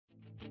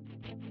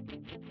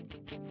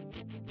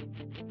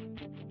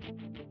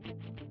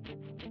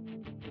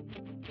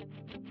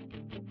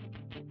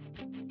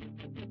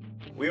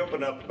We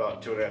opened up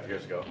about 2.5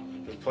 years ago.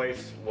 This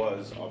place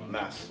was a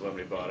mess when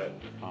we bought it,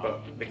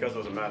 but because it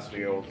was a mess,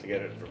 we were able to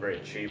get it for very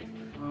cheap.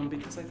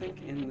 Because I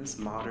think in this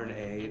modern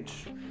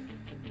age,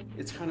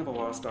 it's kind of a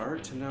lost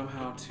art to know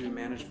how to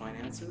manage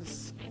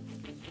finances.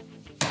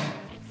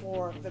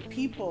 For the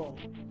people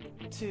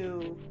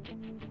to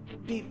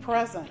be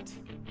present,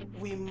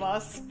 we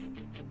must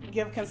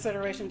give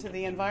consideration to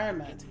the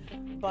environment,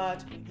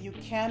 but you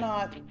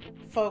cannot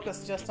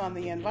focus just on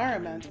the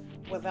environment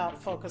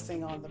without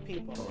focusing on the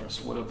people.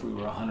 What if we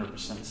were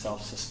 100%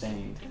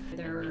 self-sustained?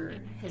 There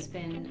has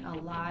been a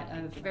lot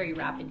of very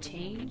rapid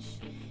change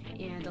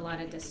and a lot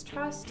of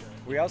distrust.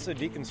 We also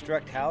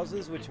deconstruct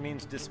houses, which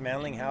means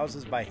dismantling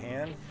houses by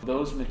hand.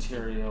 Those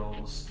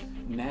materials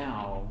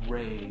now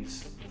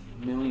raise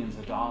millions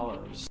of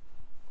dollars.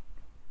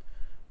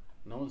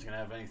 No one's gonna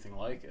have anything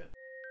like it.